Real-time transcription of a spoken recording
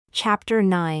Chapter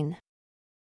 9.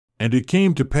 And it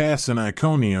came to pass in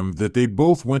Iconium that they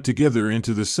both went together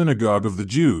into the synagogue of the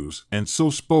Jews, and so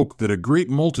spoke that a great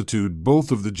multitude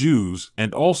both of the Jews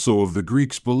and also of the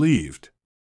Greeks believed.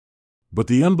 But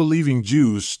the unbelieving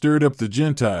Jews stirred up the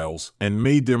Gentiles, and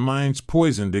made their minds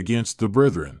poisoned against the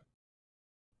brethren.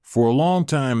 For a long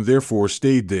time therefore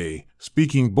stayed they,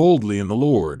 speaking boldly in the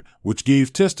Lord, which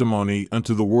gave testimony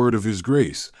unto the word of his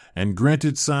grace, and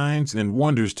granted signs and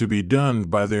wonders to be done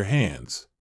by their hands.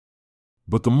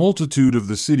 But the multitude of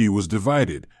the city was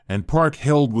divided, and part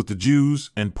held with the Jews,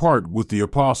 and part with the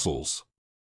apostles.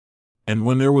 And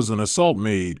when there was an assault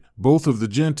made, both of the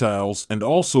Gentiles and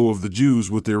also of the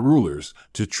Jews with their rulers,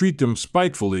 to treat them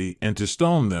spitefully and to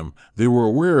stone them, they were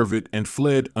aware of it and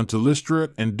fled unto Lystra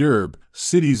and Derbe,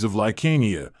 cities of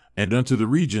Lycaonia, and unto the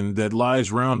region that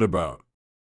lies round about.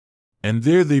 And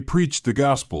there they preached the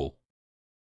gospel.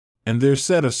 And there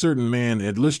sat a certain man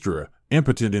at Lystra,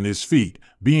 impotent in his feet,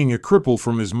 being a cripple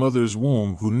from his mother's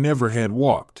womb, who never had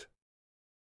walked.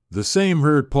 The same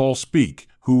heard Paul speak,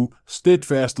 who,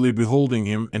 steadfastly beholding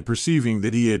him and perceiving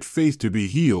that he had faith to be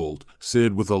healed,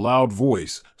 said with a loud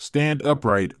voice, Stand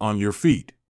upright on your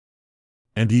feet.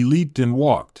 And he leaped and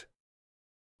walked.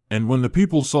 And when the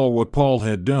people saw what Paul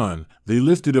had done, they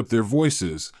lifted up their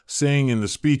voices, saying in the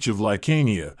speech of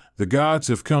Lycaonia, The gods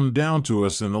have come down to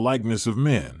us in the likeness of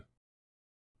men.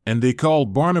 And they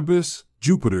called Barnabas,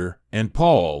 Jupiter, and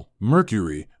Paul,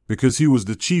 Mercury, because he was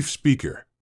the chief speaker.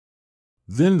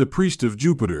 Then the priest of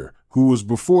Jupiter, who was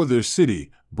before their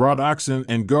city, brought oxen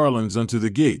and garlands unto the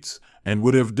gates, and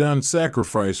would have done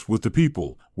sacrifice with the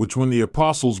people, which when the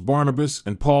apostles Barnabas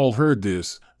and Paul heard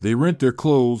this, they rent their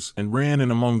clothes and ran in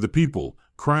among the people,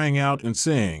 crying out and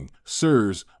saying,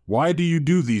 Sirs, why do you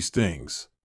do these things?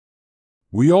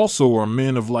 We also are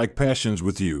men of like passions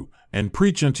with you, and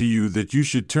preach unto you that you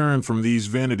should turn from these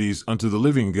vanities unto the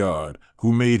living God,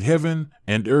 who made heaven,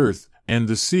 and earth, and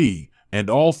the sea, and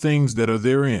all things that are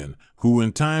therein, who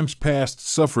in times past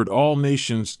suffered all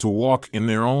nations to walk in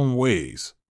their own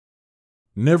ways.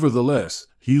 Nevertheless,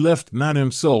 he left not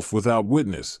himself without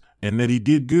witness, and that he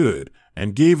did good,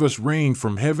 and gave us rain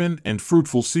from heaven and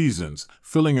fruitful seasons,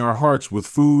 filling our hearts with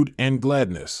food and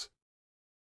gladness.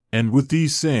 And with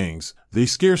these sayings, they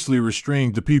scarcely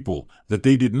restrained the people, that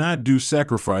they did not do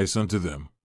sacrifice unto them.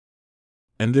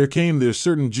 And there came there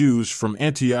certain Jews from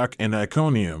Antioch and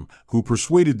Iconium, who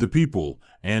persuaded the people,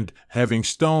 and, having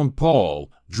stoned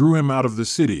Paul, drew him out of the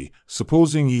city,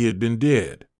 supposing he had been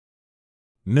dead.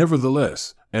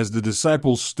 Nevertheless, as the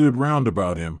disciples stood round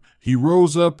about him, he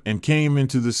rose up and came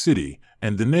into the city,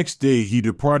 and the next day he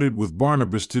departed with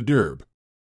Barnabas to Derbe.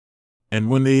 And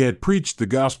when they had preached the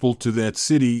gospel to that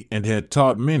city and had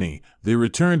taught many, they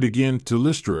returned again to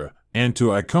Lystra, and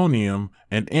to Iconium,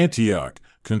 and Antioch,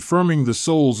 confirming the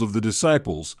souls of the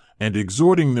disciples, and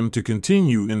exhorting them to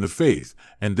continue in the faith,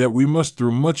 and that we must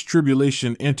through much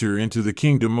tribulation enter into the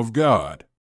kingdom of God.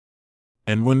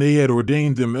 And when they had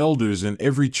ordained them elders in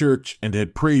every church and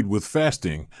had prayed with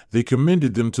fasting, they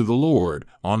commended them to the Lord,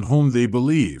 on whom they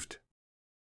believed.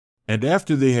 And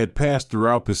after they had passed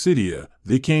throughout Pisidia,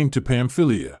 they came to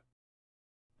Pamphylia.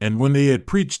 And when they had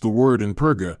preached the word in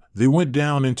Perga, they went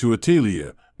down into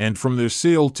Attalia, and from there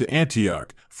sailed to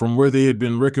Antioch, from where they had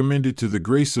been recommended to the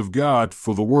grace of God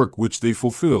for the work which they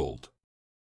fulfilled.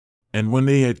 And when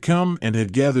they had come and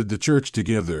had gathered the church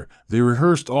together, they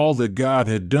rehearsed all that God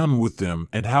had done with them,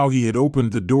 and how he had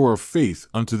opened the door of faith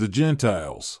unto the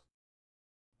Gentiles.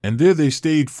 And there they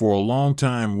stayed for a long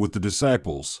time with the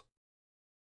disciples.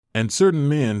 And certain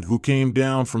men who came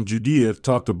down from Judea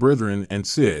taught the brethren and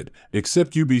said,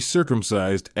 Except you be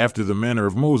circumcised after the manner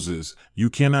of Moses, you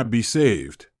cannot be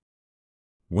saved.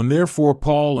 When therefore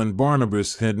Paul and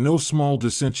Barnabas had no small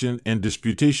dissension and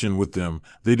disputation with them,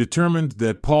 they determined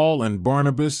that Paul and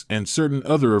Barnabas and certain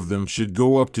other of them should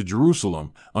go up to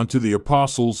Jerusalem unto the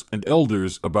apostles and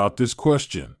elders about this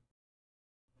question.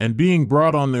 And being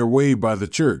brought on their way by the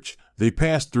church, they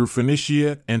passed through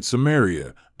Phoenicia and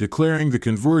Samaria, declaring the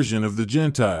conversion of the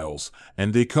Gentiles,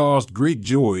 and they caused great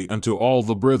joy unto all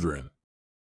the brethren.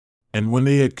 And when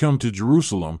they had come to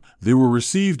Jerusalem, they were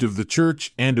received of the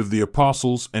church and of the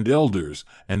apostles and elders,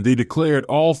 and they declared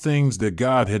all things that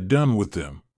God had done with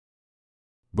them.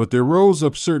 But there rose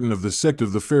up certain of the sect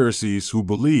of the Pharisees who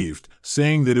believed,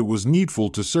 saying that it was needful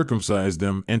to circumcise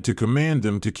them and to command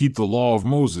them to keep the law of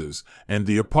Moses, and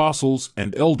the apostles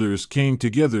and elders came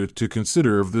together to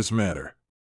consider of this matter.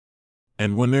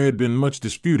 And when there had been much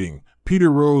disputing, Peter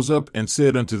rose up and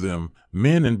said unto them,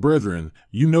 Men and brethren,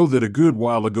 you know that a good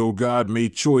while ago God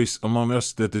made choice among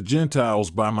us that the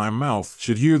Gentiles by my mouth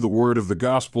should hear the word of the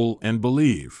gospel and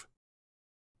believe.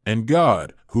 And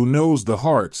God, who knows the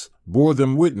hearts, bore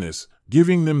them witness,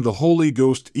 giving them the Holy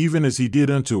Ghost even as he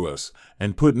did unto us,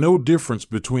 and put no difference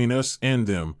between us and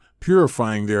them,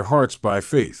 purifying their hearts by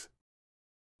faith.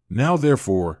 Now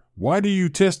therefore, why do you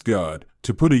test God,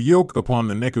 to put a yoke upon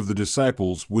the neck of the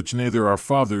disciples which neither our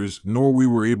fathers nor we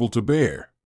were able to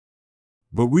bear?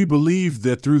 But we believe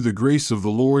that through the grace of the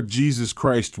Lord Jesus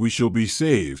Christ we shall be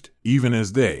saved, even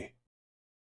as they.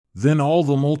 Then all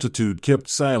the multitude kept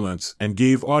silence and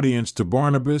gave audience to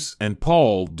Barnabas and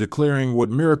Paul, declaring what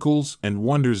miracles and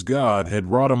wonders God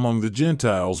had wrought among the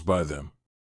Gentiles by them.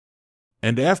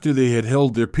 And after they had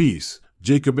held their peace,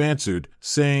 Jacob answered,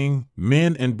 saying,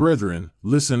 Men and brethren,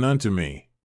 listen unto me.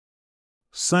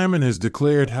 Simon has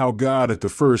declared how God at the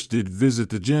first did visit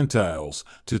the Gentiles,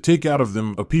 to take out of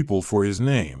them a people for his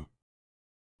name.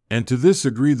 And to this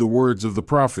agree the words of the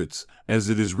prophets, as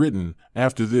it is written,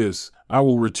 After this, I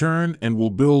will return and will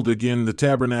build again the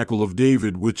tabernacle of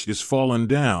David which is fallen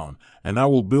down, and I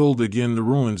will build again the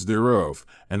ruins thereof,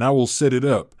 and I will set it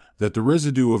up, that the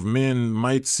residue of men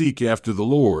might seek after the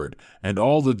Lord, and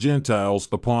all the Gentiles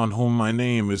upon whom my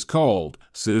name is called,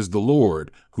 says the Lord,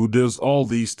 who does all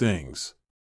these things.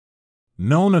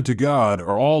 Known unto God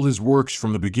are all his works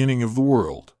from the beginning of the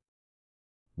world.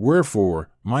 Wherefore,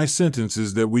 my sentence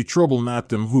is that we trouble not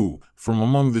them who, from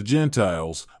among the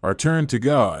Gentiles, are turned to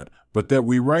God, but that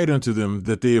we write unto them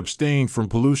that they abstain from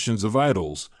pollutions of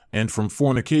idols, and from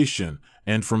fornication,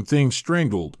 and from things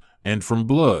strangled, and from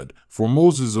blood, for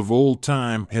Moses of old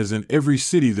time has in every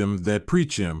city them that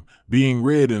preach him, being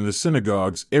read in the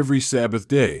synagogues every Sabbath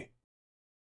day.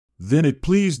 Then it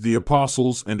pleased the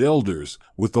apostles and elders,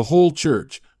 with the whole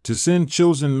church, to send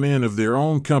chosen men of their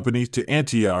own company to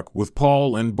Antioch with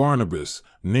Paul and Barnabas,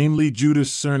 namely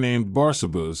Judas surnamed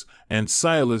Barsabas, and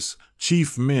Silas,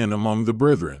 chief men among the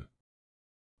brethren.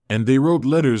 And they wrote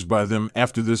letters by them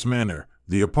after this manner,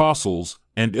 The apostles,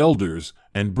 and elders,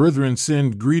 and brethren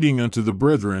send greeting unto the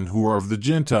brethren who are of the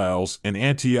Gentiles in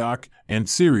Antioch, and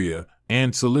Syria,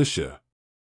 and Cilicia.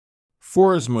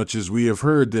 Forasmuch as we have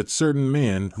heard that certain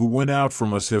men who went out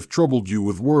from us have troubled you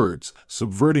with words,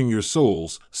 subverting your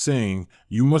souls, saying,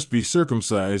 You must be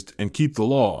circumcised and keep the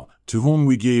law, to whom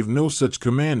we gave no such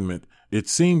commandment, it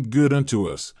seemed good unto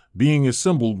us, being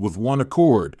assembled with one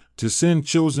accord, to send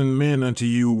chosen men unto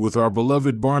you with our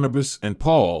beloved Barnabas and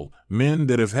Paul, men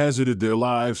that have hazarded their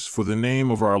lives for the name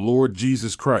of our Lord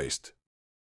Jesus Christ.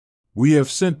 We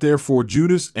have sent therefore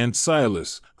Judas and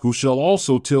Silas, who shall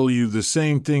also tell you the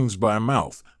same things by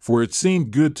mouth, for it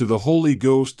seemed good to the Holy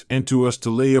Ghost and to us to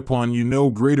lay upon you no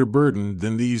greater burden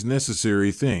than these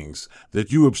necessary things,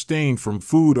 that you abstain from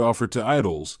food offered to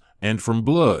idols, and from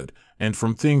blood, and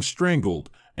from things strangled,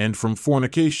 and from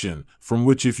fornication, from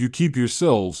which if you keep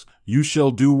yourselves, you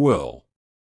shall do well.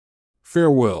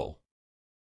 Farewell.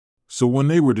 So when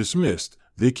they were dismissed,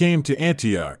 they came to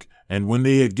Antioch, and when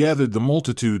they had gathered the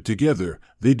multitude together,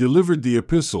 they delivered the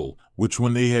epistle, which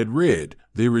when they had read,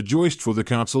 they rejoiced for the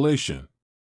consolation.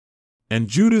 And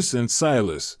Judas and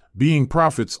Silas, being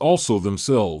prophets also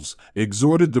themselves,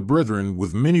 exhorted the brethren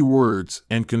with many words,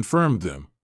 and confirmed them.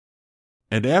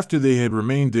 And after they had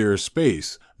remained there a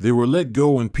space, they were let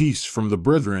go in peace from the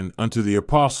brethren unto the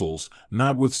apostles,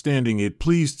 notwithstanding it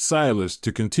pleased Silas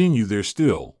to continue there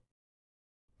still.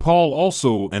 Paul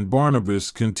also and Barnabas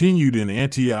continued in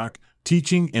Antioch,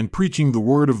 teaching and preaching the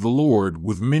word of the Lord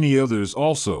with many others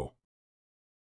also.